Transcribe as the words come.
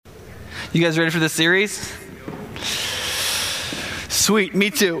You guys ready for this series? Sweet, me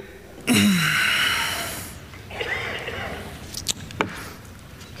too.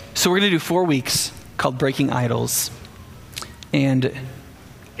 So we're going to do 4 weeks called Breaking Idols. And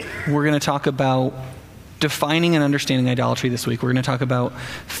we're going to talk about defining and understanding idolatry this week. We're going to talk about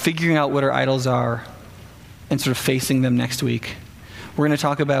figuring out what our idols are and sort of facing them next week. We're going to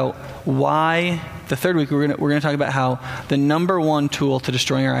talk about why, the third week, we're going to talk about how the number one tool to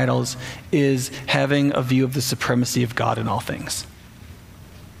destroying our idols is having a view of the supremacy of God in all things.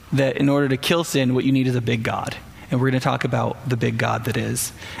 That in order to kill sin, what you need is a big God. And we're going to talk about the big God that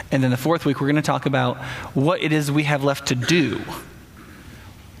is. And then the fourth week, we're going to talk about what it is we have left to do.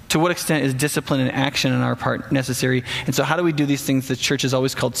 To what extent is discipline and action on our part necessary? And so how do we do these things the church has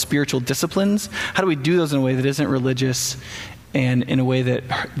always called spiritual disciplines? How do we do those in a way that isn't religious and in a way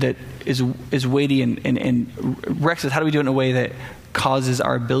that is weighty and wrecks us? How do we do it in a way that causes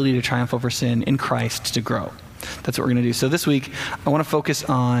our ability to triumph over sin in Christ to grow? That's what we're going to do. So this week, I want to focus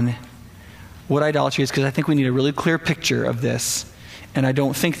on what idolatry is, because I think we need a really clear picture of this. And I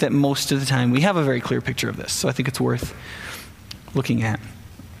don't think that most of the time we have a very clear picture of this. So I think it's worth looking at.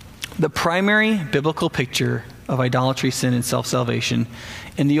 The primary biblical picture of idolatry, sin, and self-salvation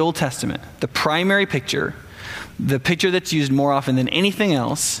in the Old Testament, the primary picture, the picture that's used more often than anything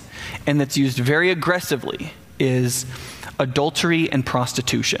else, and that's used very aggressively, is adultery and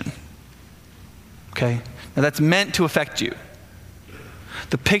prostitution. Okay? Now that's meant to affect you.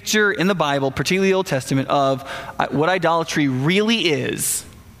 The picture in the Bible, particularly the Old Testament, of what idolatry really is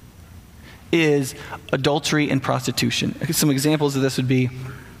adultery and prostitution. Some examples of this would be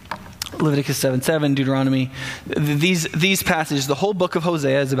Leviticus 7:7, Deuteronomy. These passages, the whole book of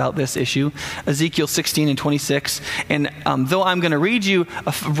Hosea is about this issue. Ezekiel 16 and 26. And though I'm going to read you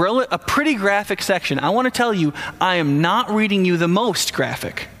a pretty graphic section, I want to tell you I am not reading you the most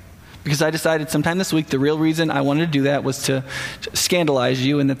graphic. Because I decided sometime this week the real reason I wanted to do that was to scandalize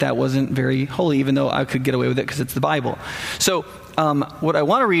you, and that wasn't very holy, even though I could get away with it because it's the Bible. So what I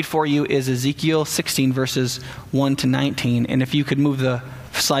want to read for you is Ezekiel 16 verses 1 to 19. And if you could move the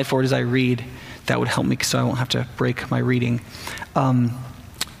slide forward as I read, that would help me so I won't have to break my reading.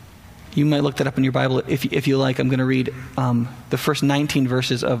 You might look that up in your Bible if you like. I'm going to read the first 19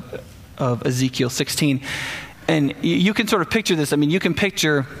 verses of Ezekiel 16. And you can sort of picture this. I mean, you can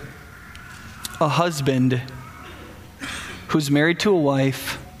picture a husband who's married to a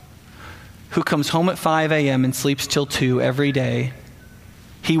wife who comes home at 5 a.m. and sleeps till 2 every day.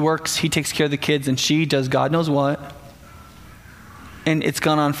 He works, he takes care of the kids, and she does God knows what. And it's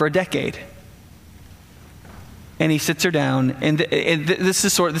gone on for a decade. And he sits her down, and this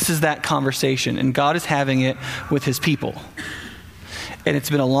is that conversation, and God is having it with his people. And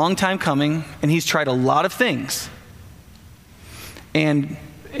it's been a long time coming, and he's tried a lot of things. And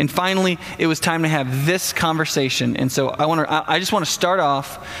finally, it was time to have this conversation. And so I just want to start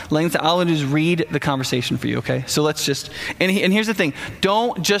off laying this out. All I do is read the conversation for you, okay? So let's just, and here's the thing.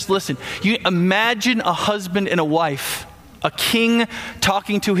 Don't just listen. You imagine a husband and a wife, a king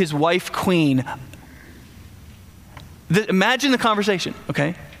talking to his wife, queen. Imagine the conversation,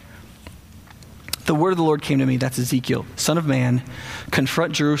 okay? The word of the Lord came to me, that's Ezekiel, son of man,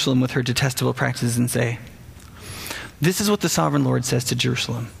 confront Jerusalem with her detestable practices and say, this is what the sovereign Lord says to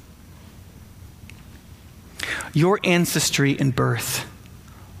Jerusalem. Your ancestry and birth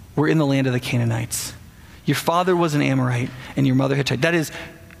were in the land of the Canaanites. Your father was an Amorite and your mother Hittite. That is,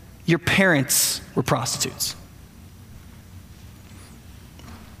 your parents were prostitutes.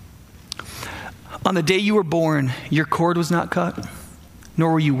 On the day you were born, your cord was not cut,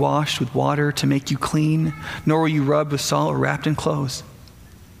 nor were you washed with water to make you clean, nor were you rubbed with salt or wrapped in clothes.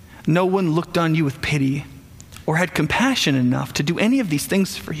 No one looked on you with pity or had compassion enough to do any of these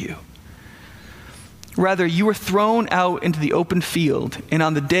things for you. Rather, you were thrown out into the open field, and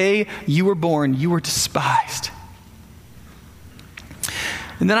on the day you were born, you were despised.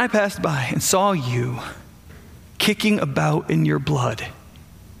 And then I passed by and saw you kicking about in your blood.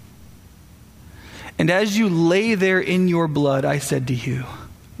 And as you lay there in your blood, I said to you,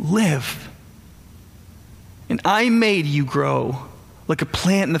 live. And I made you grow like a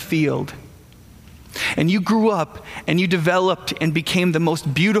plant in the field. And you grew up and you developed and became the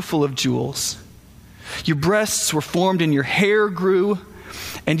most beautiful of jewels. Your breasts were formed and your hair grew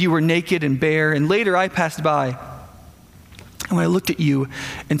and you were naked and bare. And later I passed by and when I looked at you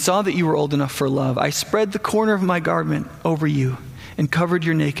and saw that you were old enough for love, I spread the corner of my garment over you and covered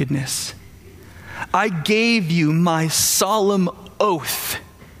your nakedness. I gave you my solemn oath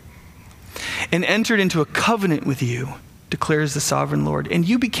and entered into a covenant with you declares the sovereign Lord. And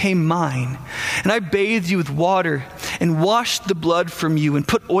you became mine, and I bathed you with water and washed the blood from you and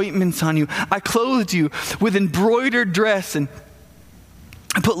put ointments on you. I clothed you with embroidered dress and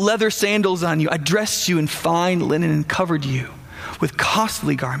I put leather sandals on you. I dressed you in fine linen and covered you with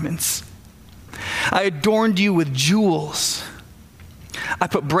costly garments. I adorned you with jewels. I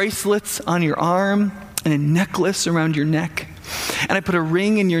put bracelets on your arm and a necklace around your neck. And I put a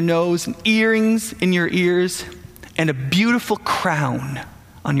ring in your nose and earrings in your ears and a beautiful crown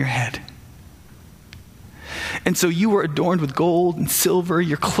on your head. And so you were adorned with gold and silver.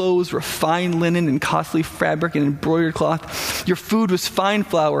 Your clothes were fine linen and costly fabric and embroidered cloth. Your food was fine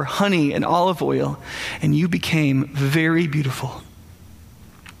flour, honey, and olive oil. And you became very beautiful.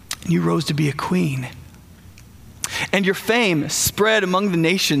 And you rose to be a queen. And your fame spread among the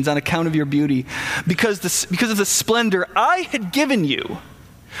nations on account of your beauty. Because of the splendor I had given you,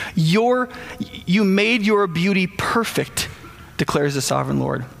 you made your beauty perfect, declares the sovereign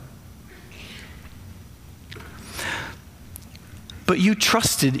Lord. But you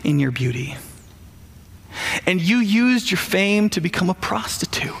trusted in your beauty, and you used your fame to become a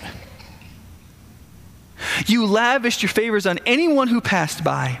prostitute. You lavished your favors on anyone who passed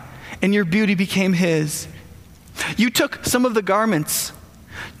by, and your beauty became his. You took some of the garments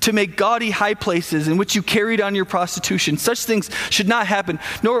to make gaudy high places in which you carried on your prostitution. Such things should not happen,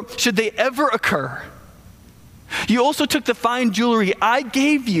 nor should they ever occur. You also took the fine jewelry I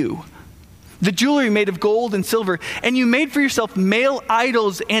gave you, the jewelry made of gold and silver, and you made for yourself male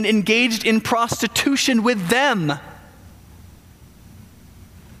idols and engaged in prostitution with them.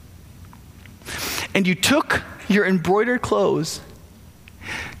 And you took your embroidered clothes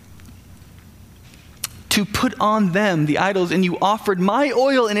to put on them, the idols, and you offered my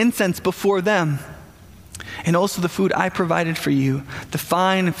oil and incense before them. And also the food I provided for you, the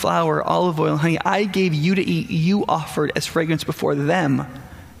fine flour, olive oil, and honey I gave you to eat, you offered as fragrance before them.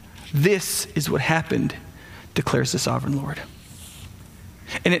 This is what happened, declares the sovereign Lord.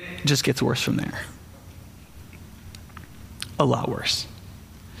 And it just gets worse from there. A lot worse.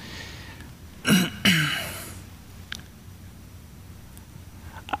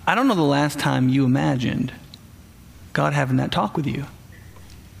 I don't know the last time you imagined God having that talk with you.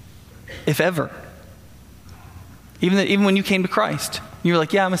 If ever. Even when you came to Christ. You were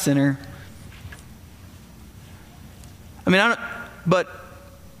like, yeah, I'm a sinner. But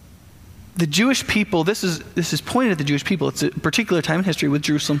the Jewish people, this is pointed at the Jewish people. It's a particular time in history with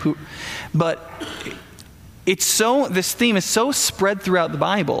Jerusalem. But this theme is so spread throughout the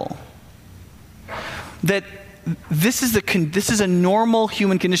Bible that this is a normal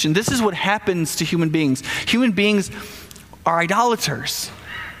human condition. This is what happens to human beings. Human beings are idolaters.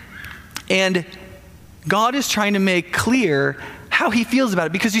 And God is trying to make clear how he feels about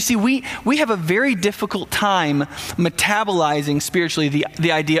it. Because you see, we have a very difficult time metabolizing spiritually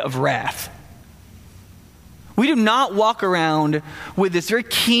the idea of wrath. We do not walk around with this very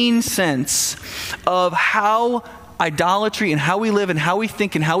keen sense of how idolatry and how we live and how we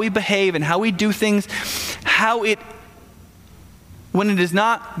think and how we behave and how we do things, when it is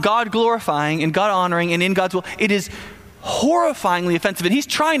not God glorifying and God honoring and in God's will, it is horrifyingly offensive. And he's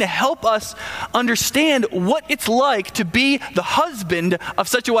trying to help us understand what it's like to be the husband of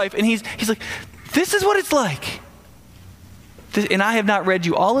such a wife. And he's like, this is what it's like. And I have not read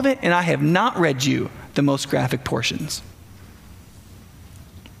you all of it, and I have not read you the most graphic portions.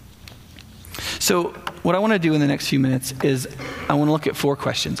 So what I want to do in the next few minutes is I want to look at 4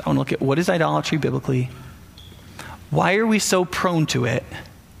 questions. I want to look at what is idolatry biblically? Why are we so prone to it?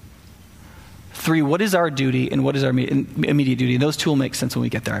 3, what is our duty and what is our immediate duty? And those 2 will make sense when we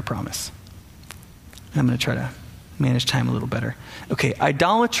get there, I promise. And I'm going to try to manage time a little better. Okay,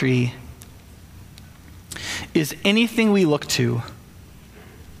 idolatry is anything we look to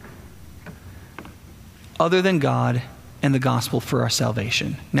other than God and the gospel for our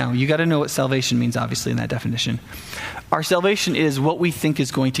salvation. Now, you got to know what salvation means, obviously, in that definition. Our salvation is what we think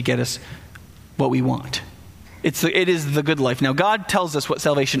is going to get us what we want. It is the good life. Now, God tells us what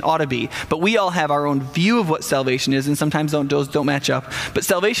salvation ought to be, but we all have our own view of what salvation is, and sometimes those don't match up. But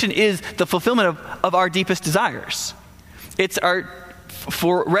salvation is the fulfillment of our deepest desires. It's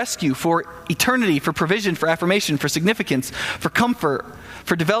for rescue, for eternity, for provision, for affirmation, for significance, for comfort,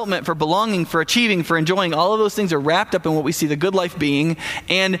 for development, for belonging, for achieving, for enjoying. All of those things are wrapped up in what we see the good life being,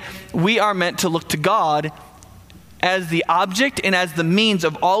 and we are meant to look to God as the object and as the means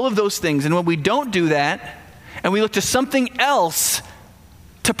of all of those things. And when we don't do that, and we look to something else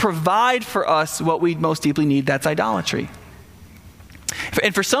to provide for us what we most deeply need, that's idolatry.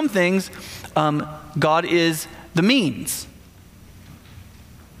 And for some things, God is the means.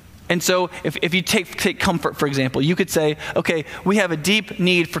 And so if you take comfort, for example, you could say, okay, we have a deep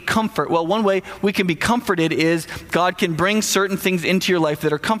need for comfort. Well, one way we can be comforted is God can bring certain things into your life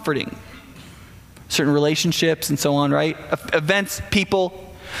that are comforting. Certain relationships and so on, right? Events,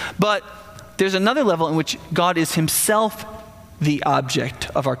 people. But there's another level in which God is himself the object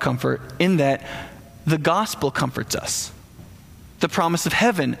of our comfort, in that the gospel comforts us. The promise of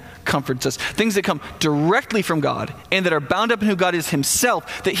heaven comforts us. Things that come directly from God and that are bound up in who God is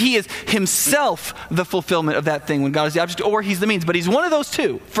himself, that he is himself the fulfillment of that thing when God is the object, or he's the means. But he's one of those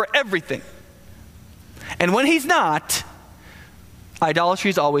two for everything. And when he's not, idolatry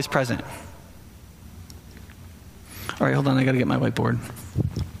is always present. All right, hold on. I got to get my whiteboard.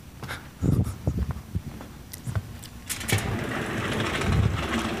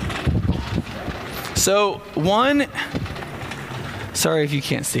 So sorry if you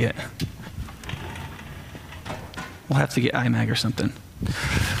can't see it. We'll have to get iMac or something.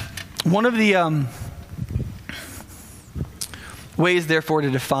 One of the ways, therefore,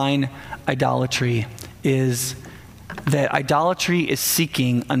 to define idolatry is that idolatry is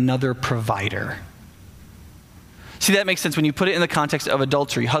seeking another provider. See, that makes sense when you put it in the context of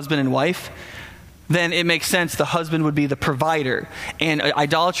adultery, husband and wife. Then it makes sense the husband would be the provider. And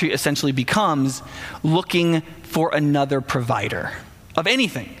idolatry essentially becomes looking for another provider of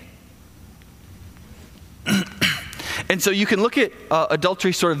anything. And so you can look at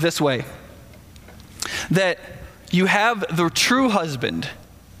adultery sort of this way. That you have the true husband,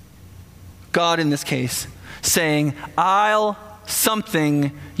 God in this case, saying, I'll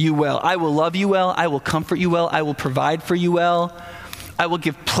something you well. I will love you well. I will comfort you well. I will provide for you well. I will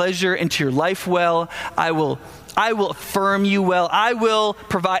give pleasure into your life well. I will affirm you well. I will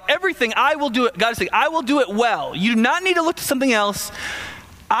provide everything. I will do it. God is saying, I will do it well. You do not need to look to something else.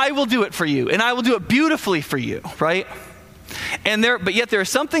 I will do it for you, and I will do it beautifully for you, right? But yet there is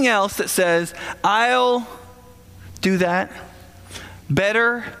something else that says, I'll do that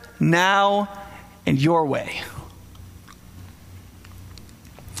better now and your way.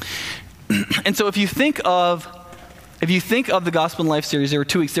 And so if you think of the Gospel and Life series, there were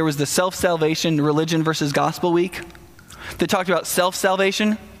 2 weeks. There was the self-salvation, religion versus gospel week. They talked about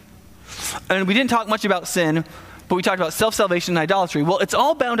self-salvation. And we didn't talk much about sin, but we talked about self-salvation and idolatry. Well, it's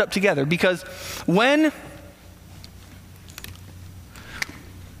all bound up together, because when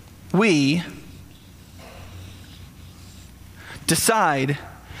we decide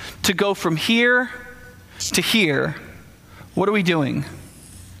to go from here to here, what are we doing?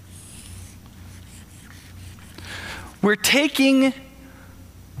 We're taking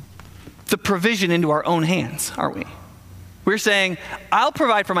the provision into our own hands, aren't we? We're saying, I'll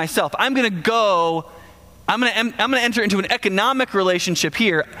provide for myself. I'm going to enter into an economic relationship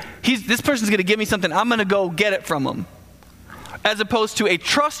here. This person's going to give me something. I'm going to go get it from him. As opposed to a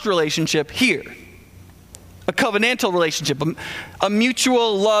trust relationship here. A covenantal relationship. A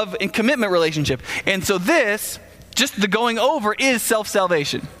mutual love and commitment relationship. And so this, just the going over, is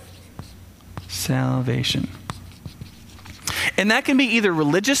self-salvation. Salvation. And that can be either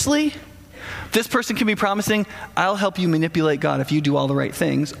religiously, this person can be promising, I'll help you manipulate God if you do all the right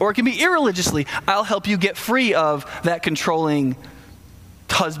things. Or it can be irreligiously, I'll help you get free of that controlling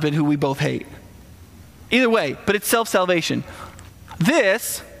husband who we both hate. Either way, but it's self-salvation.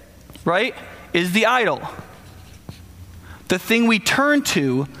 This, right, is the idol. The thing we turn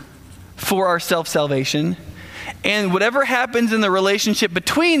to for our self-salvation. And whatever happens in the relationship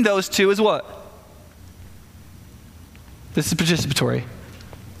between those two is what? This is participatory.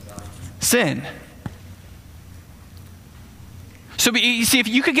 Sin. So you see, if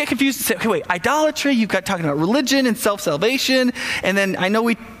you could get confused and say, okay, wait, idolatry, you've got talking about religion and self-salvation, and then I know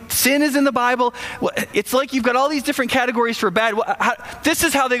sin is in the Bible. Well, it's like you've got all these different categories for bad. This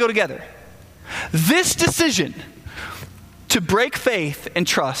is how they go together. This decision to break faith and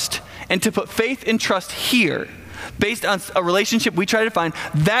trust, and to put faith and trust here, based on a relationship we try to define,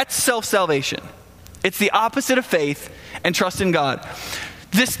 that's self-salvation. It's the opposite of faith and trust in God.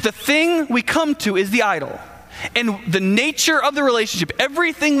 The thing we come to is the idol. And the nature of the relationship,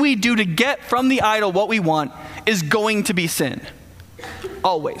 everything we do to get from the idol what we want, is going to be sin.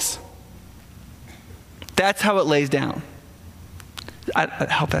 Always. That's how it lays down. I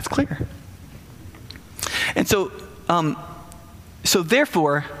hope that's clear. And so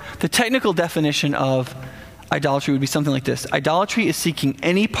therefore, the technical definition of idolatry would be something like this. Idolatry is seeking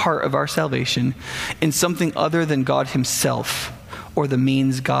any part of our salvation in something other than God himself or the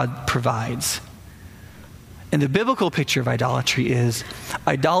means God provides. And the biblical picture of idolatry is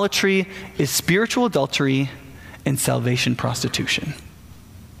spiritual adultery and salvation prostitution.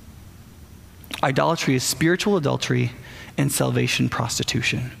 Idolatry is spiritual adultery and salvation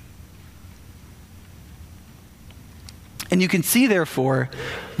prostitution. And you can see, therefore,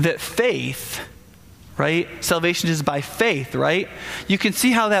 that faith, right? Salvation is by faith, right? You can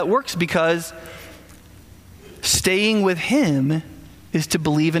see how that works because staying with him is to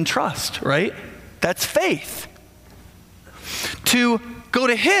believe and trust, right? That's faith. To go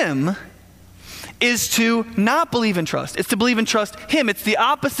to him is to not believe and trust. It's to believe and trust him. It's the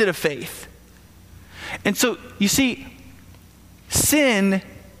opposite of faith. And so, you see, sin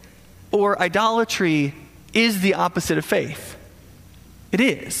or idolatry is the opposite of faith. It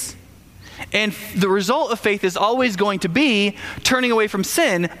is. And the result of faith is always going to be turning away from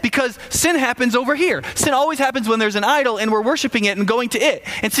sin, because sin happens over here. Sin always happens when there's an idol and we're worshiping it and going to it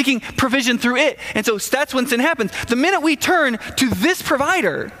and seeking provision through it. And so that's when sin happens. The minute we turn to this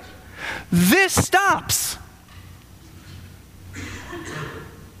provider, this stops.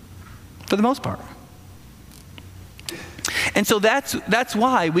 For the most part. And so that's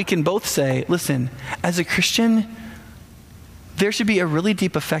why we can both say, listen, as a Christian, there should be a really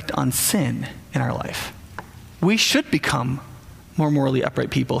deep effect on sin in our life. We should become more morally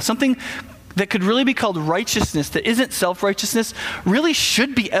upright people. Something that could really be called righteousness, that isn't self-righteousness, really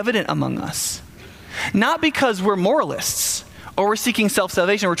should be evident among us. Not because we're moralists or we're seeking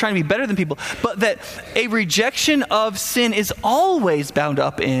self-salvation, or we're trying to be better than people, but that a rejection of sin is always bound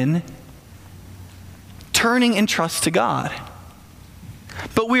up in turning in trust to God.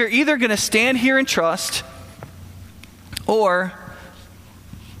 But we are either going to stand here and trust, or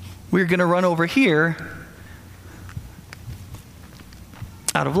we're going to run over here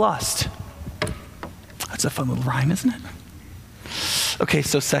out of lust. That's a fun little rhyme, isn't it? Okay,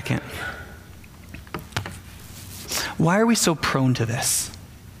 so second, why are we so prone to this?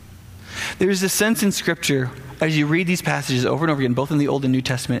 There's a sense in Scripture, as you read these passages over and over again, both in the Old and New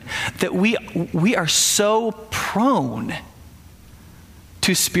Testament, that we are so prone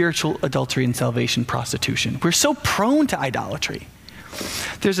to spiritual adultery and salvation prostitution. We're so prone to idolatry.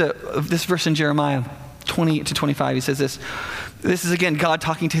 There's this verse in Jeremiah 20-25. He says this. This is, again, God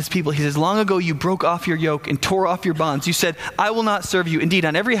talking to his people. He says, long ago you broke off your yoke and tore off your bonds. You said, I will not serve you. Indeed,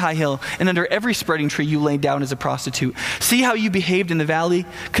 on every high hill and under every spreading tree you lay down as a prostitute. See how you behaved in the valley?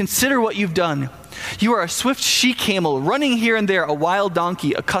 Consider what you've done. You are a swift she-camel, running here and there, a wild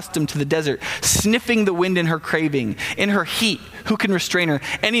donkey accustomed to the desert, sniffing the wind in her craving. In her heat, who can restrain her?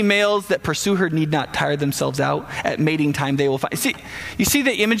 Any males that pursue her need not tire themselves out. At mating time they will find. You see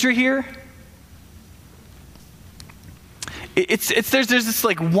the imagery here? There's this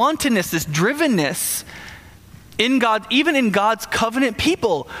like wantonness, this drivenness in God, even in God's covenant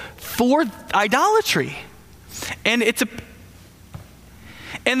people, for idolatry. And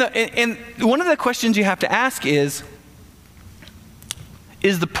and one of the questions you have to ask is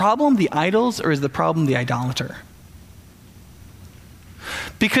the problem the idols, or is the problem the idolater?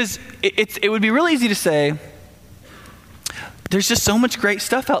 Because it would be really easy to say, there's just so much great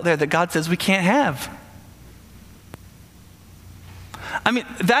stuff out there that God says we can't have.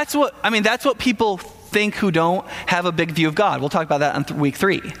 That's what people think who don't have a big view of God. We'll talk about that on week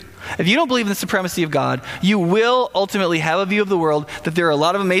 3. If you don't believe in the supremacy of God, you will ultimately have a view of the world that there are a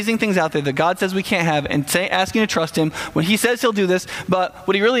lot of amazing things out there that God says we can't have, and asking to trust him when he says he'll do this, but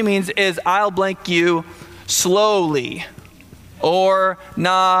what he really means is I'll blank you slowly or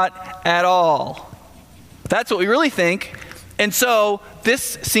not at all. That's what we really think. And so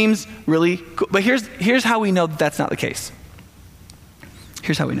this seems really cool. But here's how we know that that's not the case.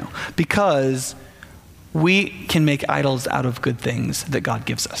 Here's how we know. Because we can make idols out of good things that God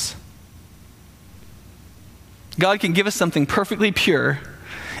gives us. God can give us something perfectly pure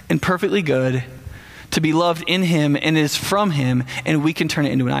and perfectly good to be loved in him and is from him, and we can turn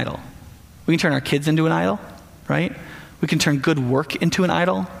it into an idol. We can turn our kids into an idol, right? We can turn good work into an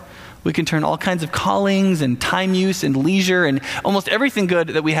idol. We can turn all kinds of callings and time use and leisure and almost everything good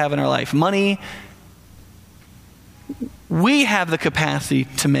that we have in our life, money. We have the capacity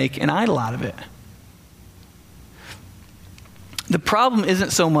to make an idol out of it. The problem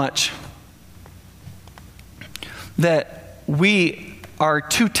isn't so much that we are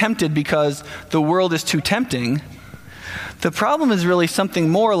too tempted because the world is too tempting. The problem is really something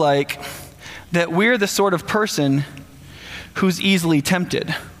more like that we're the sort of person who's easily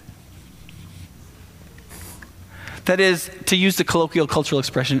tempted. That is, to use the colloquial cultural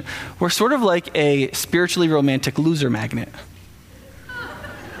expression, we're sort of like a spiritually romantic loser magnet.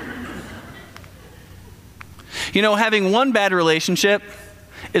 You know, having one bad relationship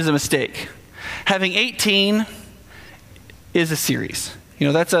is a mistake. Having 18 is a series.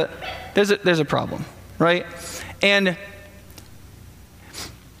 You know, there's a problem, right? And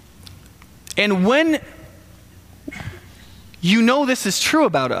when you know this is true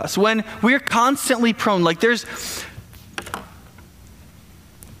about us, when we're constantly prone, like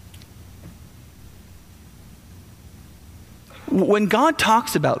when God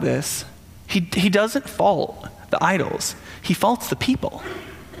talks about this, he doesn't fault the idols. He faults the people.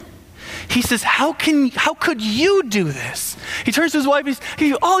 He says, how could you do this? He turns to his wife,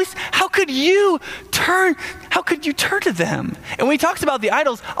 how could you turn to them? And when he talks about the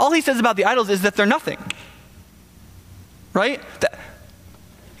idols, all he says about the idols is that they're nothing. Right?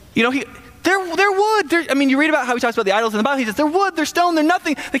 They're wood. You read about how he talks about the idols in the Bible. He says, they're wood, they're stone, they're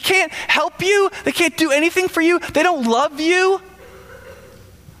nothing. They can't help you. They can't do anything for you. They don't love you.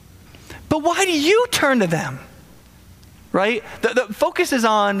 But why do you turn to them? Right? The focus is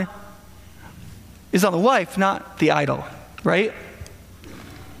on the wife, not the idol, right?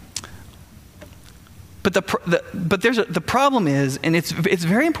 But the problem is, and it's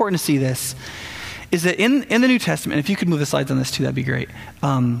very important to see this, is that in the New Testament, if you could move the slides on this too, that'd be great.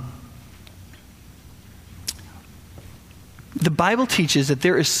 The Bible teaches that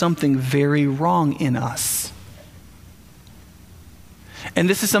there is something very wrong in us. And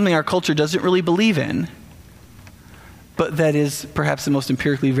this is something our culture doesn't really believe in, but that is perhaps the most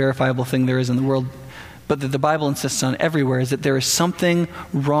empirically verifiable thing there is in the world, but that the Bible insists on everywhere, is that there is something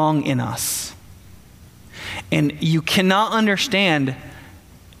wrong in us. And you cannot understand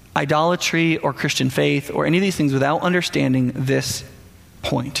idolatry or Christian faith or any of these things without understanding this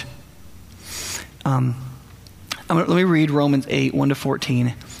point. Let me read Romans 8,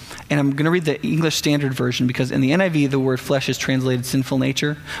 1-14. And I'm going to read the English Standard Version because in the NIV, the word flesh is translated sinful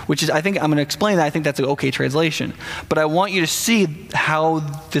nature, which is, I'm going to explain that. I think that's an okay translation. But I want you to see how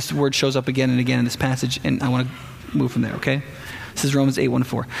this word shows up again and again in this passage, and I want to move from there, okay? This is Romans 8,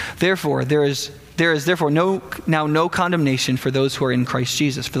 1-4. Therefore, there is no condemnation for those who are in Christ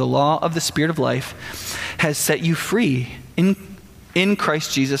Jesus. For the law of the Spirit of life has set you free in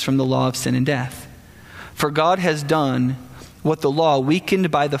Christ Jesus from the law of sin and death. For God has done what the law,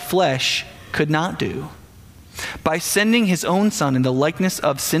 weakened by the flesh, could not do. By sending his own Son in the likeness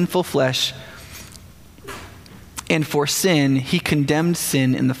of sinful flesh, and for sin, he condemned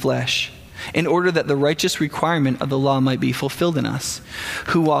sin in the flesh, in order that the righteous requirement of the law might be fulfilled in us,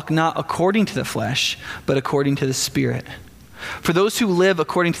 who walk not according to the flesh, but according to the Spirit. For those who live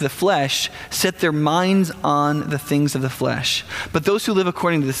according to the flesh set their minds on the things of the flesh. But those who live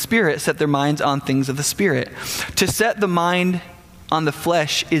according to the Spirit set their minds on things of the Spirit. To set the mind on the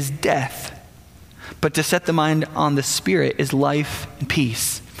flesh is death, but to set the mind on the Spirit is life and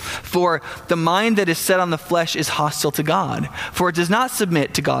peace. For the mind that is set on the flesh is hostile to God, for it does not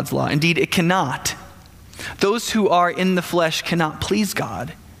submit to God's law. Indeed, it cannot. Those who are in the flesh cannot please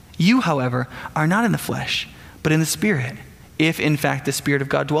God. You, however, are not in the flesh, but in the Spirit, if in fact the Spirit of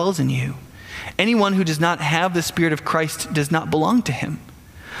God dwells in you. Anyone who does not have the Spirit of Christ does not belong to him.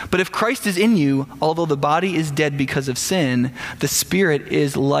 But if Christ is in you, although the body is dead because of sin, the Spirit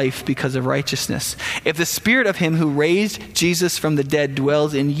is life because of righteousness. If the Spirit of him who raised Jesus from the dead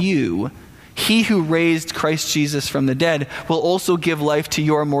dwells in you, he who raised Christ Jesus from the dead will also give life to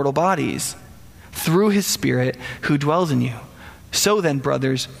your mortal bodies through his Spirit who dwells in you. So then,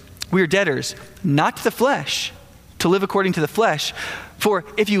 brothers, we are debtors, not to the flesh, to live according to the flesh. For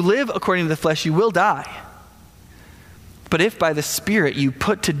if you live according to the flesh, you will die. But if by the Spirit you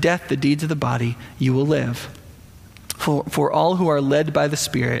put to death the deeds of the body, you will live. For all who are led by the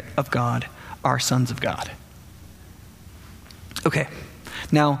Spirit of God are sons of God. Okay,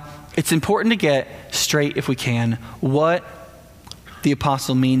 now it's important to get straight, if we can, what the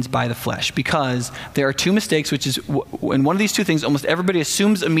apostle means by the flesh, because there are two mistakes, which is, and one of these two things almost everybody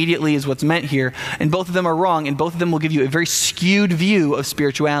assumes immediately is what's meant here, and both of them are wrong, and both of them will give you a very skewed view of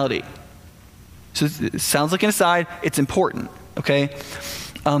spirituality. So it sounds like an aside, it's important, okay?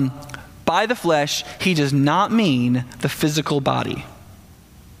 By the flesh, he does not mean the physical body.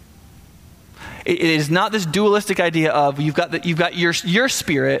 It is not this dualistic idea of you've got your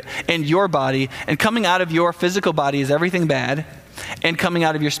spirit and your body, and coming out of your physical body is everything bad, and coming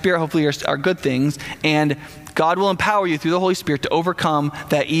out of your spirit hopefully are good things, and God will empower you through the Holy Spirit to overcome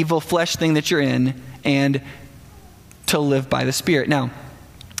that evil flesh thing that you're in and to live by the Spirit. Now,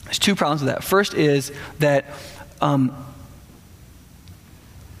 there's two problems with that. First is that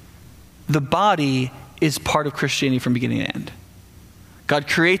the body is part of Christianity from beginning to end. God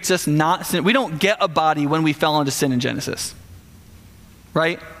creates us not sin. We don't get a body when we fell into sin in Genesis,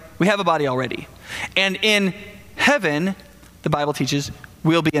 right? We have a body already. And in heaven, the Bible teaches,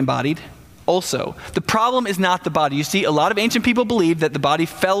 we'll be embodied also. The problem is not the body. You see, a lot of ancient people believed that the body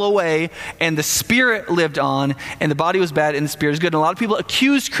fell away and the spirit lived on, and the body was bad and the spirit is good. And a lot of people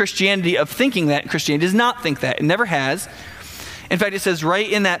accuse Christianity of thinking that. Christianity does not think that. It never has. In fact, it says right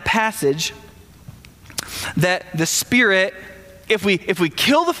in that passage that the spirit if we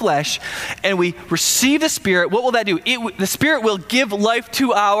kill the flesh and we receive the Spirit, what will that do? The Spirit will give life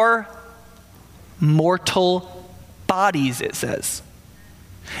to our mortal bodies, it says.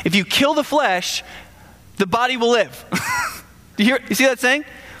 If you kill the flesh, the body will live. You see that saying?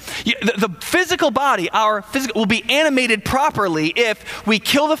 The physical body, our physical, will be animated properly if we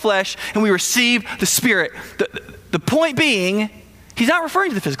kill the flesh and we receive the Spirit. The point being, he's not referring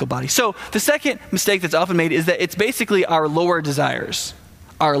to the physical body. So the second mistake that's often made is that it's basically our lower desires,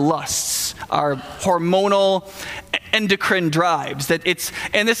 our lusts, our hormonal endocrine drives.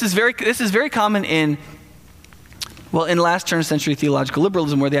 And this is very common in last turn of century theological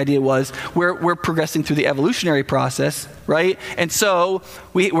liberalism, where the idea was we're progressing through the evolutionary process, right? And so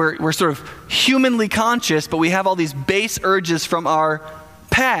we're sort of humanly conscious, but we have all these base urges from our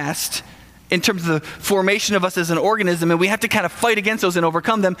past in terms of the formation of us as an organism, and we have to kind of fight against those and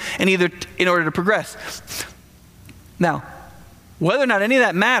overcome them in order to progress. Now, whether or not any of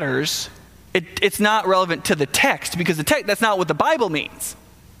that matters, it's not relevant to the text, because that's not what the Bible means.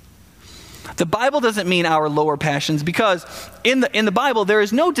 The Bible doesn't mean our lower passions, because in the Bible there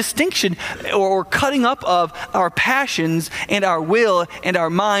is no distinction or cutting up of our passions and our will and our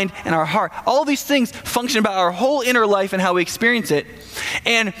mind and our heart. All these things function about our whole inner life and how we experience it.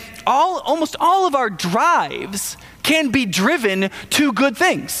 And almost all of our drives can be driven to good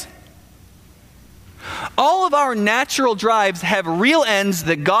things. All of our natural drives have real ends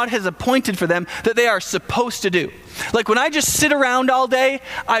that God has appointed for them that they are supposed to do. Like when I just sit around all day,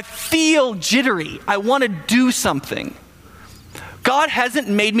 I feel jittery. I want to do something. God hasn't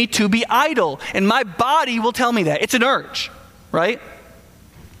made me to be idle, and my body will tell me that. It's an urge, right?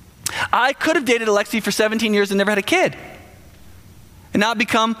 I could have dated Alexi for 17 years and never had a kid, and not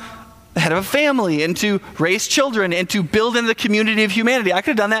become the head of a family and to raise children and to build in the community of humanity. I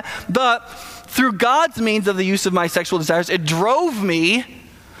could have done that, but through God's means of the use of my sexual desires, it drove me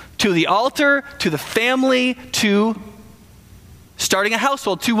to the altar, to the family, to starting a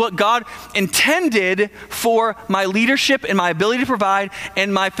household, to what God intended for my leadership and my ability to provide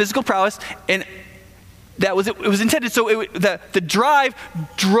and my physical prowess. And that was it. It was intended. So the drive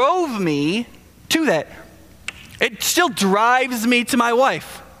drove me to that. It still drives me to my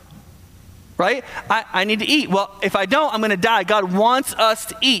wife, right? I need to eat. Well, if I don't, I'm going to die. God wants us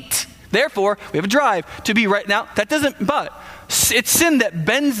to eat. Therefore, we have a drive to be right now. But it's sin that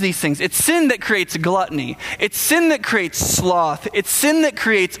bends these things. It's sin that creates gluttony. It's sin that creates sloth. It's sin that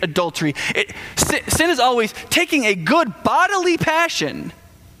creates adultery. Sin is always taking a good bodily passion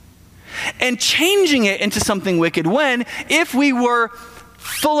and changing it into something wicked, when if we were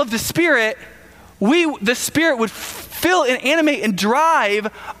full of the Spirit, the Spirit would fill and animate and drive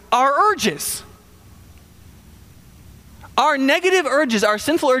our urges. Our negative urges, our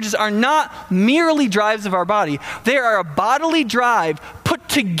sinful urges, are not merely drives of our body. They are a bodily drive put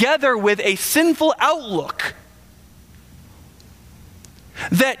together with a sinful outlook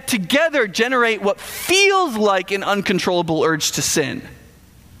that together generate what feels like an uncontrollable urge to sin.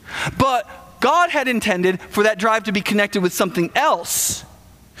 But God had intended for that drive to be connected with something else,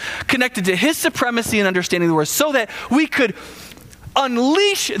 connected to His supremacy and understanding of the Word, so that we could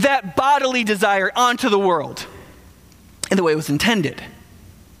unleash that bodily desire onto the world in the way it was intended.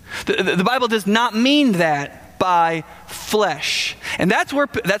 The Bible does not mean that by flesh. And that's where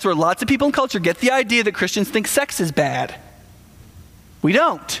lots of people in culture get the idea that Christians think sex is bad. We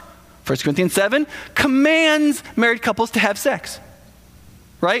don't. 1 Corinthians 7 commands married couples to have sex.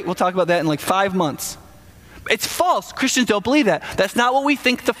 Right? We'll talk about that in like 5 months. It's false. Christians don't believe that. That's not what we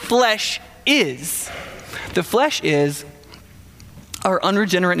think the flesh is. The flesh is our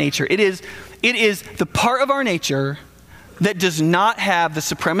unregenerate nature. It is the part of our nature that does not have the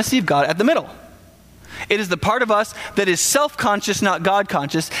supremacy of God at the middle. It is the part of us that is self-conscious, not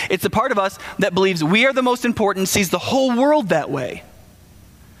God-conscious. It's the part of us that believes we are the most important, sees the whole world that way.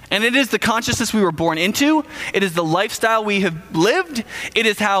 And it is the consciousness we were born into. It is the lifestyle we have lived. It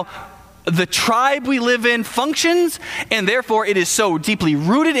is how the tribe we live in functions. And therefore, it is so deeply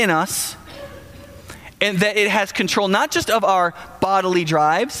rooted in us, and that it has control not just of our bodily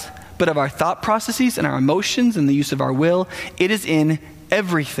drives, but of our thought processes and our emotions and the use of our will. It is in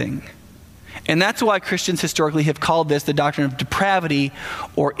everything. And that's why Christians historically have called this the doctrine of depravity,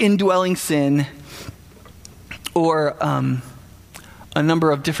 or indwelling sin, or a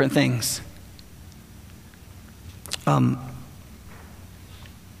number of different things. Let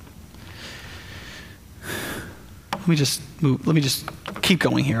me just keep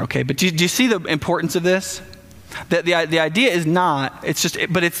going here, okay? But do you see the importance of this? That the idea is not, it's just,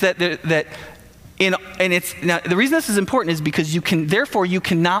 but it's that it's now the reason this is important is because you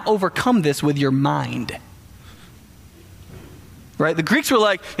cannot overcome this with your mind. right? The Greeks were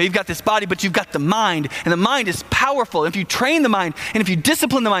like, you've got this body, but you've got the mind, and the mind is powerful. If you train the mind, and if you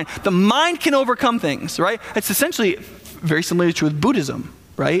discipline the mind can overcome things, right? It's essentially very similar to with Buddhism,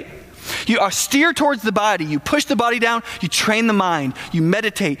 right? You are steered towards the body, you push the body down, you train the mind, you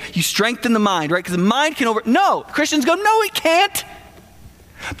meditate, you strengthen the mind, right? Because the mind can no, Christians go, no, it can't.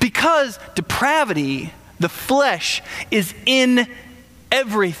 Because depravity, the flesh, is in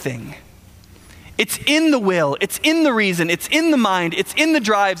everything. It's in the will, it's in the reason, it's in the mind, it's in the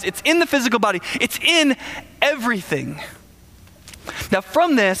drives, it's in the physical body, it's in everything. Now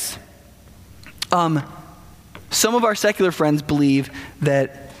from this, some of our secular friends believe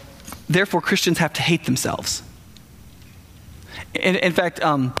that therefore Christians have to hate themselves. In fact,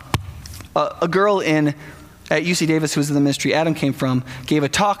 a girl at UC Davis, who was in the ministry Adam came from, gave a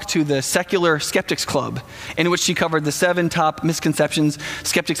talk to the Secular Skeptics Club in which she covered the 7 top misconceptions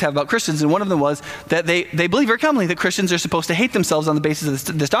skeptics have about Christians. And one of them was that they believe very commonly that Christians are supposed to hate themselves on the basis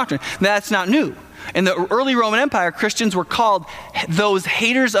of this doctrine. That's not new. In the early Roman Empire, Christians were called those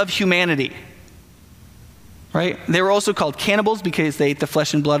haters of humanity. Right? They were also called cannibals because they ate the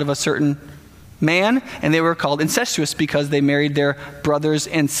flesh and blood of a certain man. And they were called incestuous because they married their brothers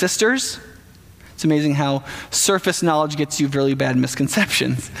and sisters. It's amazing how surface knowledge gets you really bad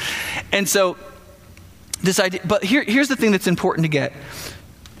misconceptions. And so this idea, but here's the thing that's important to get.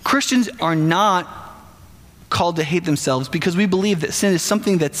 Christians are not called to hate themselves because we believe that sin is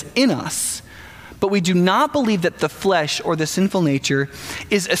something that's in us. But we do not believe that the flesh or the sinful nature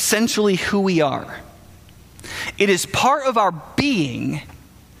is essentially who we are. It is part of our being,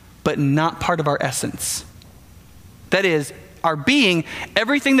 but not part of our essence. That is, our being,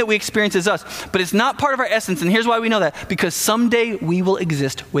 everything that we experience is us, but it's not part of our essence. And here's why we know that. Because someday we will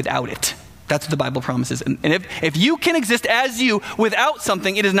exist without it. That's what the Bible promises. And if you can exist as you without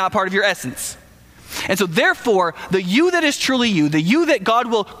something, it is not part of your essence. And so therefore, the you that is truly you, the you that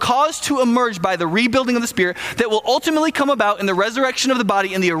God will cause to emerge by the rebuilding of the Spirit, that will ultimately come about in the resurrection of the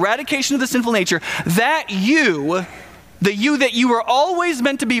body and the eradication of the sinful nature, that you, the you that you were always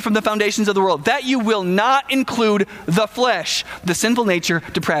meant to be from the foundations of the world, that you will not include the flesh, the sinful nature,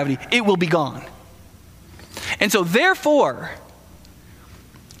 depravity. It will be gone. And so therefore,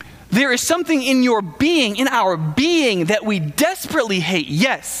 there is something in your being, in our being, that we desperately hate,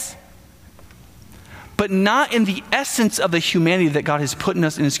 yes, but not in the essence of the humanity that God has put in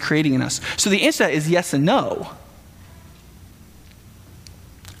us and is creating in us. So the answer to that is yes and no.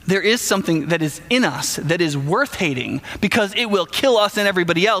 There is something that is in us that is worth hating because it will kill us and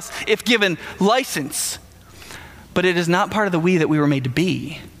everybody else if given license. But it is not part of the we that we were made to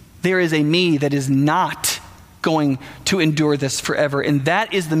be. There is a me that is not going to endure this forever. And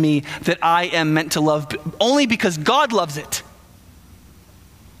that is the me that I am meant to love only because God loves it.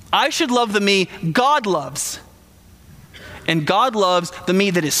 I should love the me God loves. And God loves the me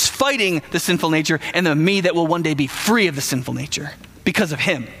that is fighting the sinful nature and the me that will one day be free of the sinful nature because of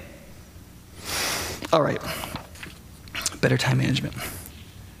him. All right. Better time management.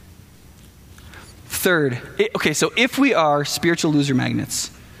 Third, so if we are spiritual loser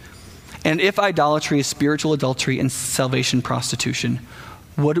magnets, and if idolatry is spiritual adultery and salvation prostitution,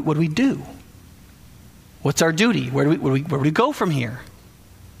 what do we do? What's our duty? Where do we go from here?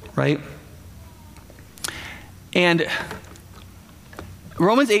 Right? And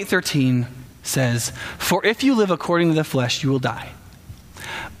Romans 8:13 says, "For if you live according to the flesh, you will die.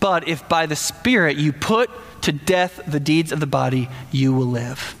 But if by the Spirit you put to death the deeds of the body, you will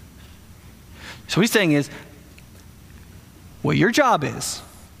live." So what he's saying is, what our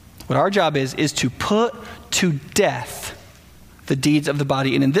job is to put to death the deeds of the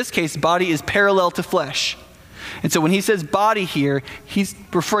body. And in this case, body is parallel to flesh. And so when he says body here, he's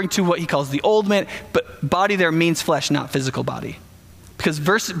referring to what he calls the old man, but body there means flesh, not physical body. Because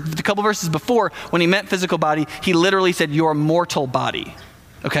a couple verses before, when he meant physical body, he literally said your mortal body.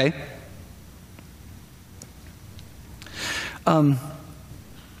 Okay? The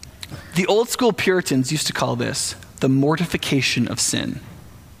old school Puritans used to call this the mortification of sin.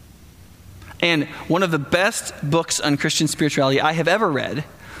 And one of the best books on Christian spirituality I have ever read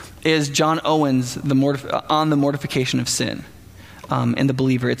is John Owen's On the Mortification of Sin in The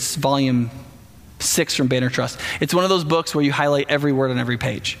Believer. It's volume 6 from Banner Trust. It's one of those books where you highlight every word on every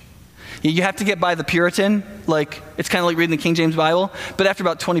page. You have to get by the Puritan, like it's kind of like reading the King James Bible, but after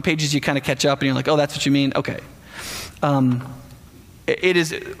about 20 pages you kind of catch up and you're like, oh, that's what you mean? Okay. It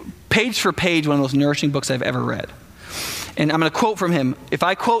is page for page one of those nourishing books I've ever read. And I'm going to quote from him. If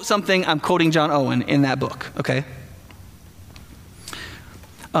I quote something, I'm quoting John Owen in that book, okay?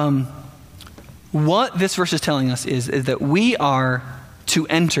 What this verse is telling us is that we are to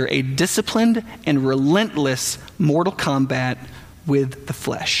enter a disciplined and relentless mortal combat with the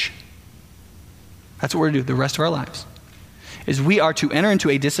flesh. That's what we're to do the rest of our lives. Is we are to enter into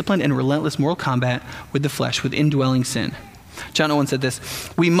a disciplined and relentless moral combat with the flesh, with indwelling sin. John Owen said this: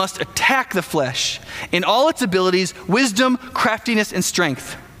 we must attack the flesh in all its abilities, wisdom, craftiness, and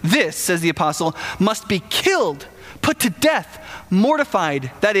strength. This, says the apostle, must be killed, put to death,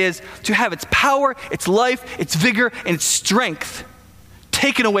 mortified, that is, to have its power, its life, its vigor, and its strength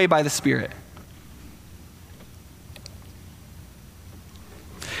taken away by the Spirit.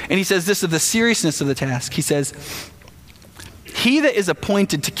 And he says this of the seriousness of the task. He says, he that is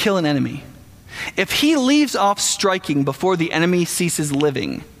appointed to kill an enemy, if he leaves off striking before the enemy ceases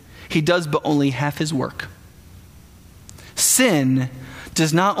living, he does but only half his work. Sin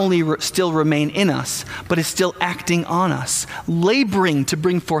does not only still remain in us, but is still acting on us, laboring to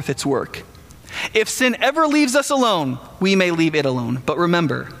bring forth its work. If sin ever leaves us alone, we may leave it alone. But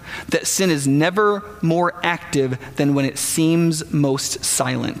remember that sin is never more active than when it seems most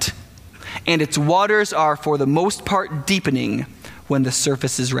silent. And its waters are for the most part deepening when the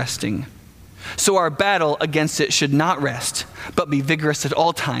surface is resting. So our battle against it should not rest, but be vigorous at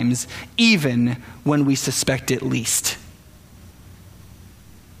all times, even when we suspect it least.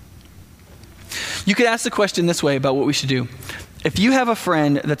 You could ask the question this way about what we should do. If you have a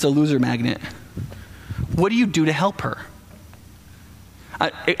friend that's a loser magnet, what do you do to help her?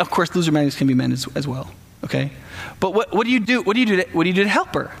 Of course, loser magnets can be men as well. Okay, but what do you do? What do you do to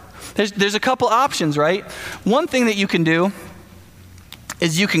help her? There's a couple options, right? One thing that you can do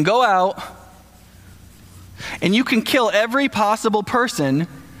is you can go out and you can kill every possible person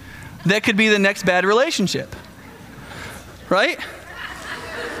that could be the next bad relationship, right?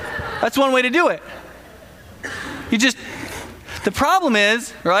 That's one way to do it. The problem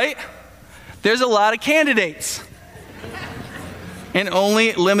is, right, there's a lot of candidates and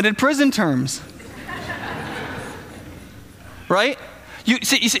only limited prison terms, right? You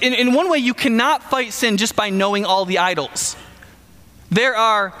see, in one way, you cannot fight sin just by knowing all the idols. There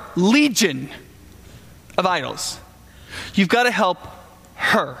are legion of idols. You've got to help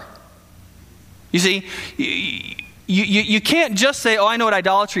her. You see, you can't just say, "Oh, I know what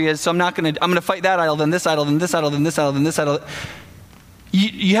idolatry is, so I'm going to fight that idol, then this idol, then this idol, then this idol, then this idol."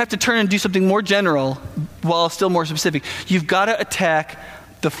 You have to turn and do something more general while still more specific. You've got to attack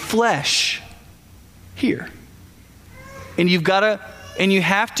the flesh here. And you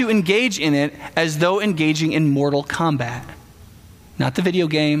have to engage in it as though engaging in mortal combat. Not the video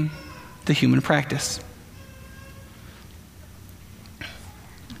game, the human practice.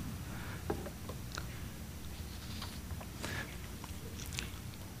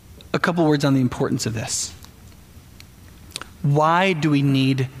 A couple words on the importance of this. Why do we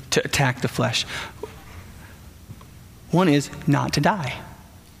need to attack the flesh? One is not to die.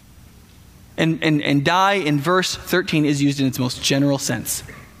 And die in verse 13 is used in its most general sense.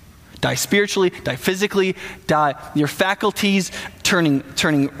 Die spiritually, die physically, die your faculties,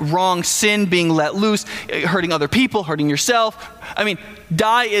 turning wrong, sin being let loose, hurting other people, hurting yourself. I mean,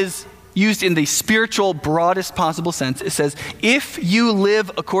 die is used in the spiritual, broadest possible sense. It says, if you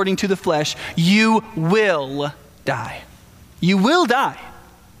live according to the flesh, you will die. You will die.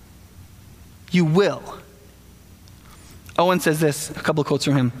 You will. Owen says this, a couple of quotes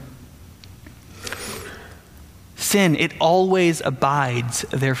from him. Sin, it always abides,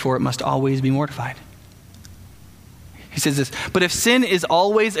 therefore it must always be mortified. He says this, but if sin is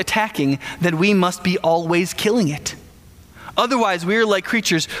always attacking, then we must be always killing it. Otherwise, we are like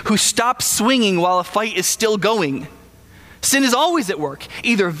creatures who stop swinging while a fight is still going. Sin is always at work,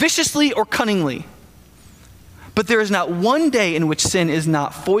 either viciously or cunningly. But there is not one day in which sin is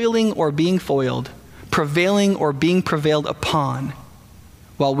not foiling or being foiled, prevailing or being prevailed upon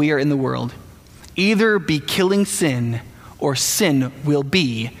while we are in the world. Either be killing sin or sin will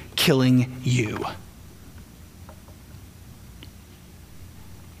be killing you.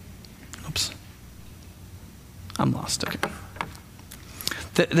 Oops. I'm lost. Okay.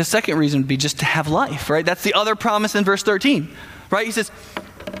 The second reason would be just to have life, right? That's the other promise in verse 13, right? He says,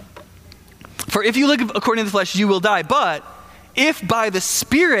 for if you live according to the flesh, you will die. But if by the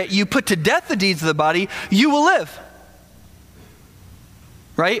Spirit you put to death the deeds of the body, you will live.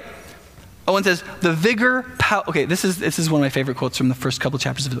 Right? Owen says, the vigor, okay, this is one of my favorite quotes from the first couple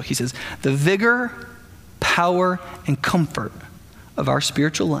chapters of the book. He says, the vigor, power, and comfort of our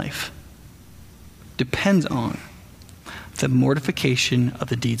spiritual life depends on the mortification of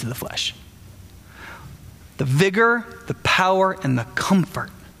the deeds of the flesh. The vigor, the power, and the comfort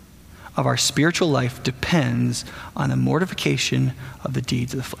of our spiritual life depends on the mortification of the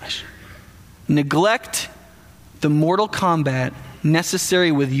deeds of the flesh. Neglect the mortal combat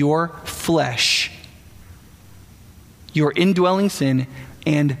necessary with your flesh, your indwelling sin,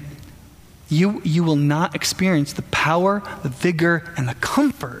 and you will not experience the power, the vigor, and the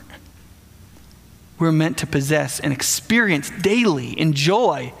comfort we're meant to possess and experience daily,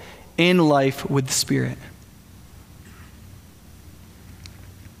 enjoy in life with the Spirit.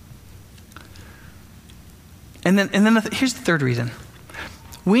 And then here's the third reason.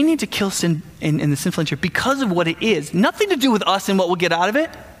 We need to kill sin in the sinful nature because of what it is. Nothing to do with us and what we'll get out of it.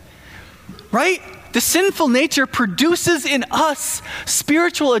 Right? The sinful nature produces in us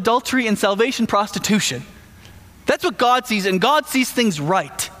spiritual adultery and salvation prostitution. That's what God sees, and God sees things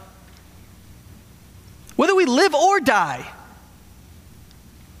right. Whether we live or die,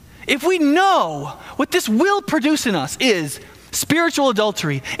 if we know what this will produce in us is spiritual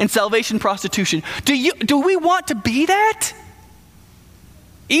adultery and salvation prostitution, do we want to be that?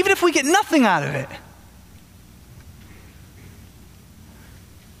 Even if we get nothing out of it.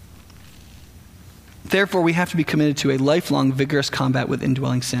 Therefore, we have to be committed to a lifelong, vigorous combat with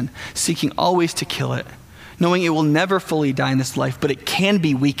indwelling sin, seeking always to kill it, knowing it will never fully die in this life, but it can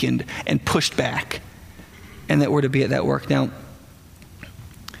be weakened and pushed back, and that we're to be at that work. Now,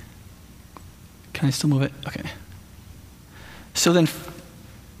 can I still move it? Okay. So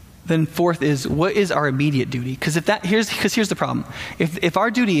then fourth is, what is our immediate duty? Because here's the problem. If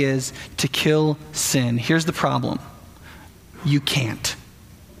our duty is to kill sin, here's the problem. You can't.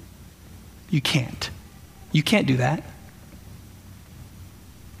 You can't. You can't do that. I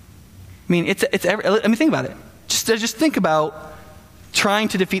mean, let me think about it. Just think about trying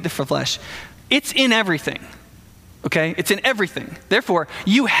to defeat the flesh. It's in everything. Okay? It's in everything. Therefore,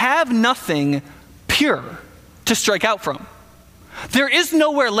 you have nothing pure to strike out from. There is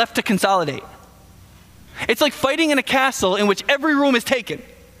nowhere left to consolidate. It's like fighting in a castle in which every room is taken.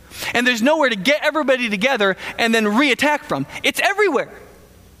 And there's nowhere to get everybody together and then re-attack from. It's everywhere.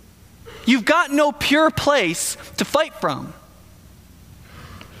 You've got no pure place to fight from.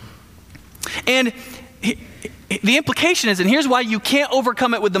 And the implication is, and here's why you can't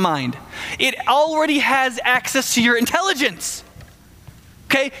overcome it with the mind. It already has access to your intelligence.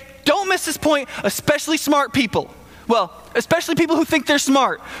 Okay? Don't miss this point, especially smart people. Well, especially people who think they're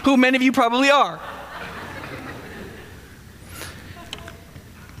smart, who many of you probably are.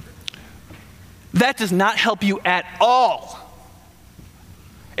 That does not help you at all.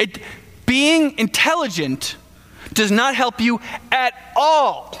 Being intelligent does not help you at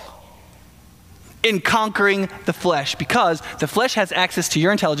all in conquering the flesh, because the flesh has access to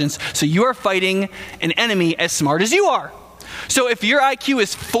your intelligence, so you are fighting an enemy as smart as you are. So if your IQ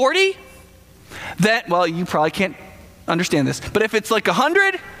is 40, well, you probably can't understand this, but if it's like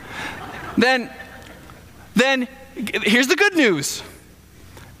 100, then here's the good news.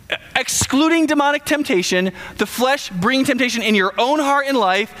 Excluding demonic temptation, the flesh bringing temptation in your own heart and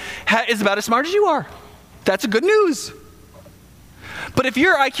life is about as smart as you are. That's a good news. But if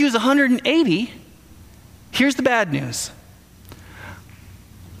your IQ is 180, here's the bad news.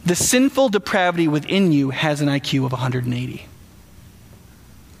 The sinful depravity within you has an IQ of 180.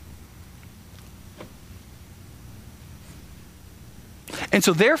 And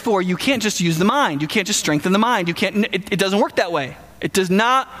so therefore, you can't just use the mind. You can't just strengthen the mind. It doesn't work that way. It does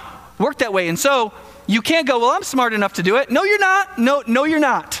not work that way. And so you can't go, well, I'm smart enough to do it. No, you're not. No, you're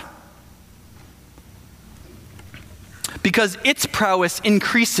not. Because its prowess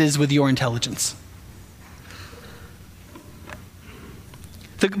increases with your intelligence.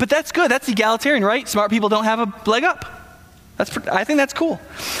 But that's good. That's egalitarian, right? Smart people don't have a leg up. I think that's cool.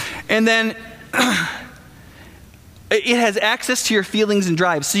 And then it has access to your feelings and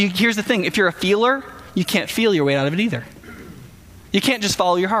drives. So here's the thing. If you're a feeler, you can't feel your way out of it either. You can't just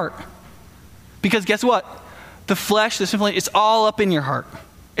follow your heart. Because guess what? The flesh, the sinful nature, it's all up in your heart.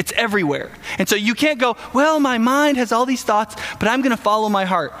 It's everywhere. And so you can't go, well, my mind has all these thoughts, but I'm going to follow my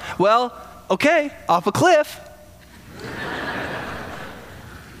heart. Well, okay, off a cliff.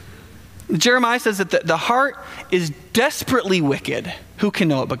 Jeremiah says that the heart is desperately wicked. Who can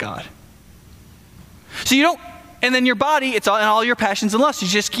know it but God? So you don't, and then your body, it's all your passions and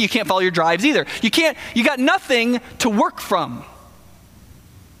lusts. You can't follow your drives either. You got nothing to work from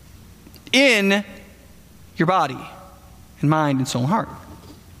in your body and mind and soul and heart.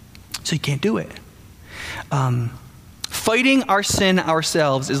 So you can't do it. Fighting our sin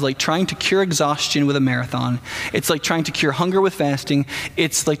ourselves is like trying to cure exhaustion with a marathon. It's like trying to cure hunger with fasting.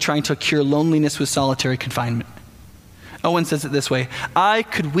 It's like trying to cure loneliness with solitary confinement. Owen says it this way: I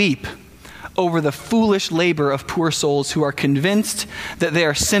could weep over the foolish labor of poor souls who are convinced that they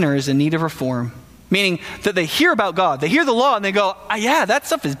are sinners in need of reform. Meaning that they hear about God, they hear the law, and they go, yeah, that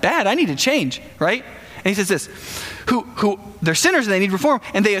stuff is bad, I need to change, right? And he says this, who they're sinners and they need reform,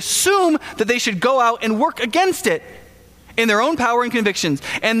 and they assume that they should go out and work against it. in their own power and convictions.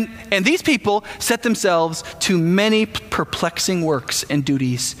 And these people set themselves to many perplexing works and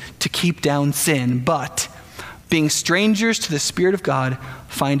duties to keep down sin, but being strangers to the Spirit of God,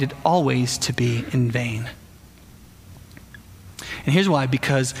 find it always to be in vain. And here's why: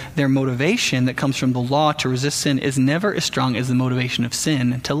 because their motivation that comes from the law to resist sin is never as strong as the motivation of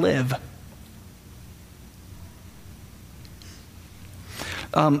sin to live.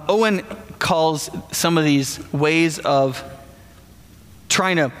 Owen calls some of these ways of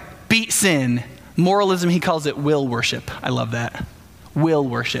trying to beat sin moralism. He calls it will worship. I love that. Will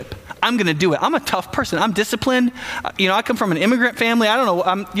worship. I'm going to do it. I'm a tough person. I'm disciplined. I come from an immigrant family. I don't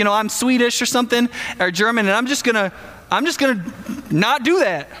know. I'm Swedish or something, or German, and I'm just going to not do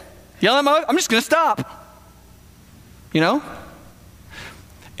that. I'm just going to stop. And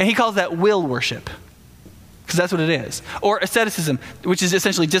he calls that will worship, because that's what it is. Or asceticism, which is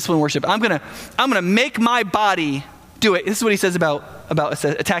essentially discipline worship. I'm gonna make my body do it. This is what he says about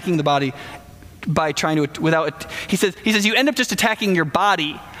attacking the body by trying to, without, he says you end up just attacking your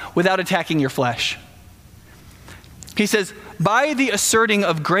body without attacking your flesh. He says, by the asserting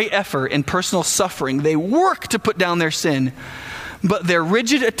of great effort and personal suffering, they work to put down their sin, but their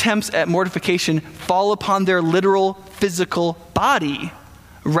rigid attempts at mortification fall upon their literal physical body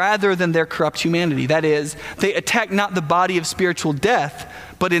rather than their corrupt humanity. That is, they attack not the body of spiritual death,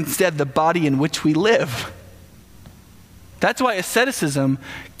 but instead the body in which we live. That's why asceticism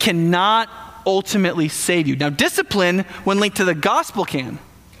cannot ultimately save you. Now, discipline, when linked to the gospel, can.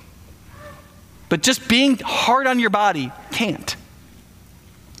 But just being hard on your body can't.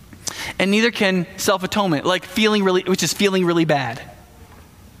 And neither can self-atonement, which is feeling really bad.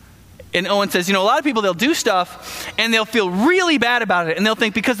 And Owen says, a lot of people, they'll do stuff and they'll feel really bad about it. And they'll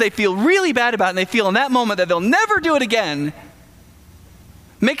think because they feel really bad about it and they feel in that moment that they'll never do it again,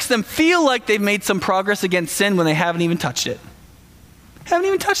 makes them feel like they've made some progress against sin when they haven't even touched it.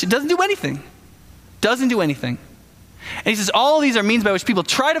 Doesn't do anything. And he says all of these are means by which people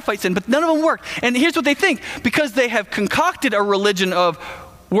try to fight sin, but none of them work. And here's what they think. Because they have concocted a religion of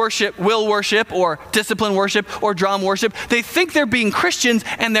worship, will worship, or discipline worship, or drama worship, they think they're being Christians,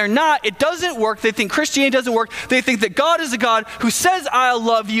 and they're not. It doesn't work. They think Christianity doesn't work. They think that God is a God who says, I'll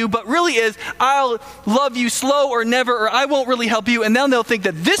love you, but really is, I'll love you slow or never, or I won't really help you. And then they'll think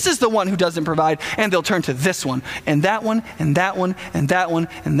that this is the one who doesn't provide, and they'll turn to this one, and that one, and that one, and that one,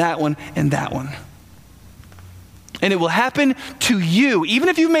 and that one, and that one. And it will happen to you, even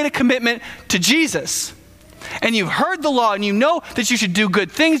if you've made a commitment to Jesus. And you've heard the law and you know that you should do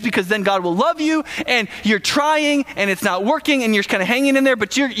good things because then God will love you, and you're trying and it's not working and you're kind of hanging in there,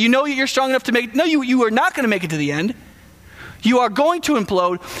 but you know you're strong enough to make it. No, you are not going to make it to the end. You are going to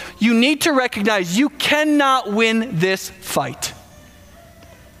implode. You need to recognize you cannot win this fight.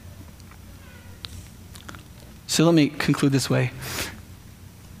 So let me conclude this way.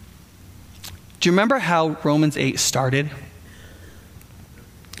 Do you remember how Romans 8 started?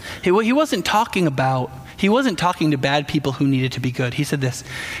 He wasn't talking to bad people who needed to be good. He said this.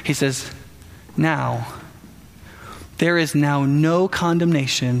 He says, now, there is now no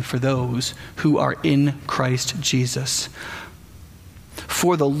condemnation for those who are in Christ Jesus.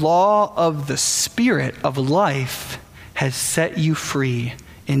 For the law of the Spirit of life has set you free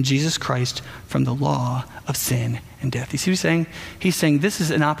in Jesus Christ from the law of sin and death. You see what he's saying? He's saying this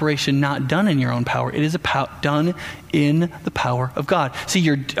is an operation not done in your own power. It is done in the power of God. See,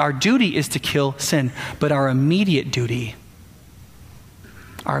 our duty is to kill sin, but our immediate duty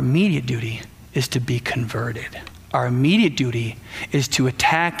is to be converted. Our immediate duty is to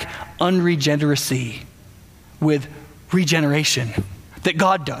attack unregeneracy with regeneration that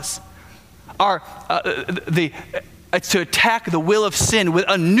God does. It's to attack the will of sin with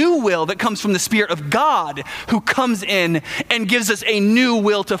a new will that comes from the Spirit of God, who comes in and gives us a new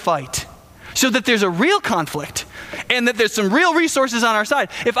will to fight. So that there's a real conflict and that there's some real resources on our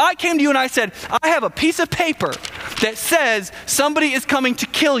side. If I came to you and I said, I have a piece of paper that says somebody is coming to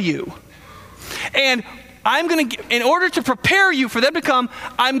kill you, and in order to prepare you for them to come,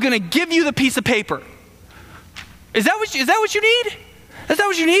 I'm going to give you the piece of paper. Is that what you need? Is that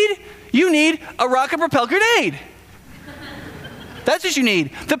what you need? You need a rocket-propelled grenade. That's what you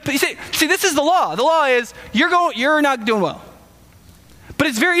need. See, this is the law. The law is you're not doing well. But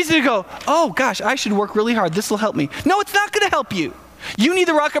it's very easy to go, oh gosh, I should work really hard. This will help me. No, it's not going to help you. You need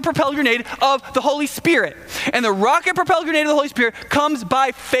the rocket-propelled grenade of the Holy Spirit. And the rocket-propelled grenade of the Holy Spirit comes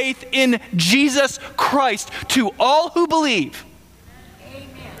by faith in Jesus Christ to all who believe. Amen.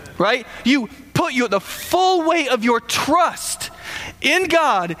 Right? You put the full weight of your trust in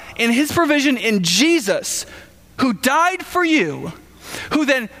God, in his provision in Jesus, who died for you, who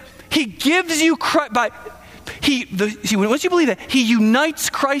then he gives you once you believe that, he unites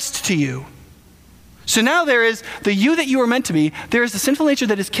Christ to you. So now there is the you that you were meant to be. There is the sinful nature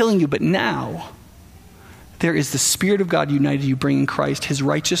that is killing you, but now there is the Spirit of God united to you, bringing Christ, his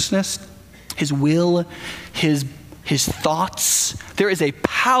righteousness, his will, his thoughts. There is a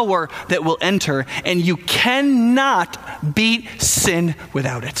power that will enter, and you cannot beat sin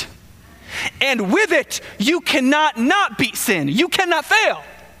without it. And with it, you cannot not beat sin. You cannot fail.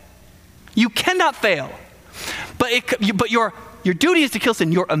 You cannot fail. But your duty is to kill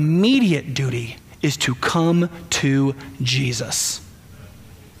sin. Your immediate duty is to come to Jesus.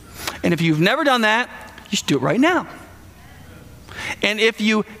 And if you've never done that, you should do it right now. And if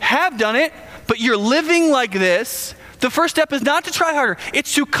you have done it, but you're living like this, the first step is not to try harder.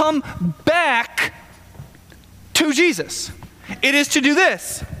 It's to come back to Jesus. It is to do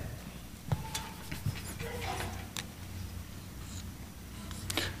this.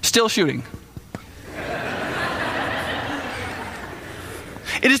 Still shooting.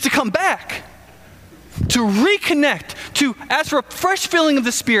 It is to come back, to reconnect, to ask for a fresh filling of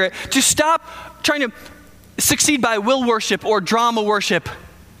the Spirit, to stop trying to succeed by will worship or drama worship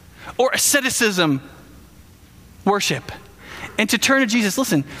or asceticism worship, and to turn to Jesus.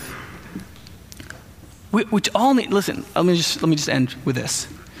 Listen, we all need. Listen, let me just end with this.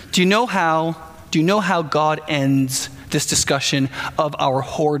 Do you know how God ends this discussion of our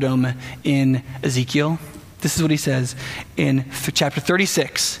whoredom in Ezekiel? This is what he says in chapter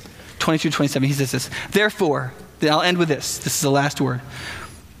 36, 22-27. He says this, therefore, I'll end with this. This is the last word.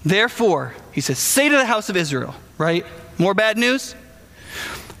 Therefore, he says, say to the house of Israel, right? More bad news?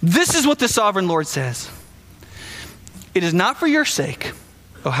 This is what the sovereign Lord says. It is not for your sake,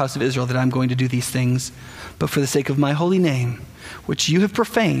 O house of Israel, that I'm going to do these things, but for the sake of my holy name, which you have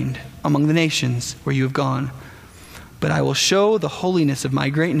profaned among the nations where you have gone. But I will show the holiness of my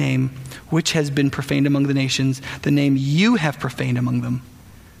great name, which has been profaned among the nations, the name you have profaned among them.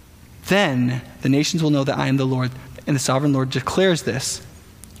 Then the nations will know that I am the Lord, and the sovereign Lord declares this.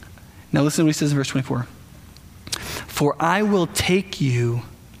 Now listen to what he says in verse 24. For I will take you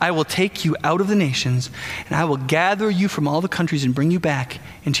out of the nations, and I will gather you from all the countries and bring you back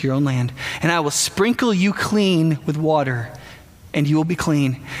into your own land. And I will sprinkle you clean with water, and you will be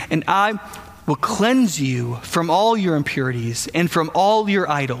clean. And I will cleanse you from all your impurities and from all your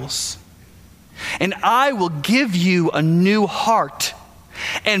idols. And I will give you a new heart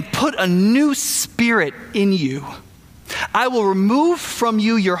and put a new spirit in you. I will remove from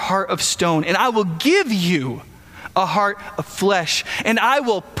you your heart of stone, and I will give you a heart of flesh, and I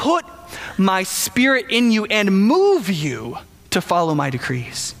will put my spirit in you and move you to follow my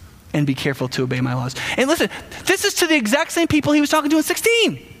decrees and be careful to obey my laws. And listen, this is to the exact same people he was talking to in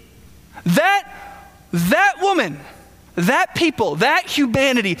 16. That woman, that people, that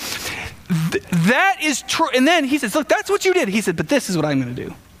humanity, that is true. And then he says, look, that's what you did. He said, but this is what I'm going to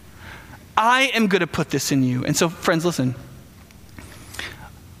do. I am going to put this in you. And so, friends, listen.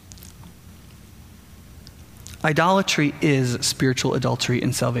 Idolatry is spiritual adultery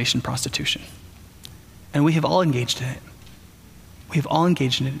and salvation prostitution. And we have all engaged in it. We have all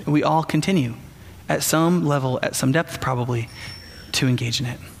engaged in it. And we all continue at some level, at some depth probably, to engage in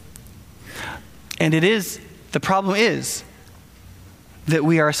it. And the problem is that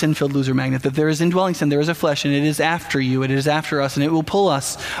we are a sin-filled loser magnet, that there is indwelling sin, there is a flesh, and it is after you, it is after us, and it will pull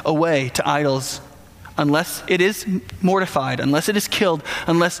us away to idols unless it is mortified, unless it is killed,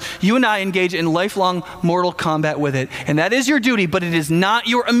 unless you and I engage in lifelong mortal combat with it. And that is your duty, but it is not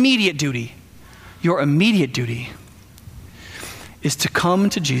your immediate duty. Your immediate duty is to come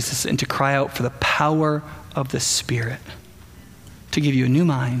to Jesus and to cry out for the power of the Spirit to give you a new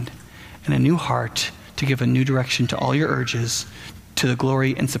mind and a new heart, to give a new direction to all your urges, to the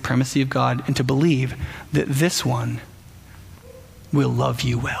glory and supremacy of God, and to believe that this one will love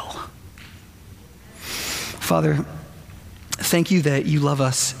you well. Father, thank you that you love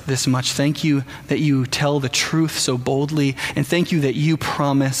us this much. Thank you that you tell the truth so boldly, and thank you that you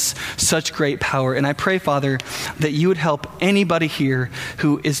promise such great power. And I pray, Father, that you would help anybody here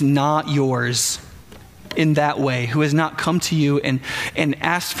who is not yours in that way, who has not come to you and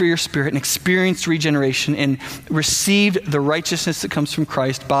asked for your Spirit and experienced regeneration and received the righteousness that comes from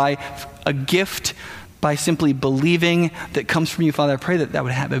Christ by a gift, by simply believing that comes from you. Father, I pray that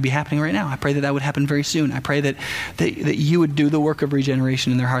would be happening right now. I pray that would happen very soon. I pray that you would do the work of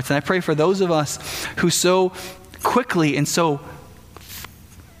regeneration in their hearts. And I pray for those of us who so quickly and so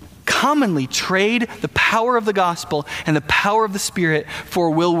commonly trade the power of the gospel and the power of the Spirit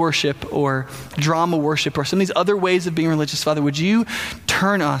for will worship or drama worship or some of these other ways of being religious. Father, would you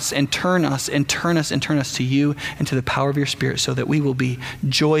turn us and turn us and turn us and turn us to you and to the power of your Spirit so that we will be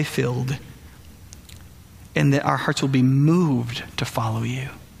joy-filled and that our hearts will be moved to follow you.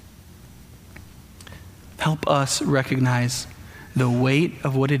 Help us recognize the weight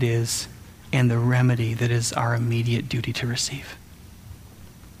of what it is and the remedy that is our immediate duty to receive.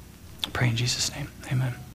 I pray in Jesus' name. Amen.